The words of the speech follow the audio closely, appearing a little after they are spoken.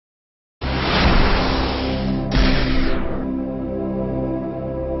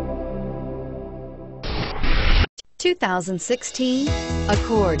2016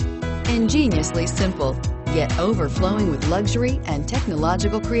 Accord. Ingeniously simple, yet overflowing with luxury and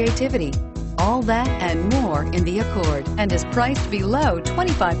technological creativity. All that and more in the Accord, and is priced below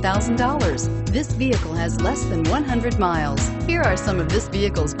 $25,000. This vehicle has less than 100 miles. Here are some of this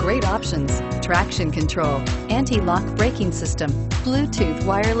vehicle's great options: traction control, anti-lock braking system, Bluetooth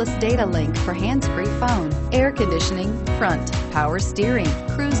wireless data link for hands-free phone, air conditioning, front, power steering,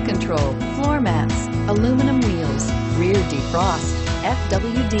 cruise control, floor mats, aluminum wheels, rear defrost,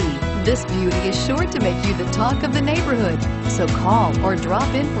 FWD. This beauty is sure to make you the talk of the neighborhood. So call or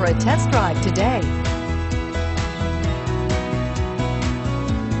drop in for a test drive today.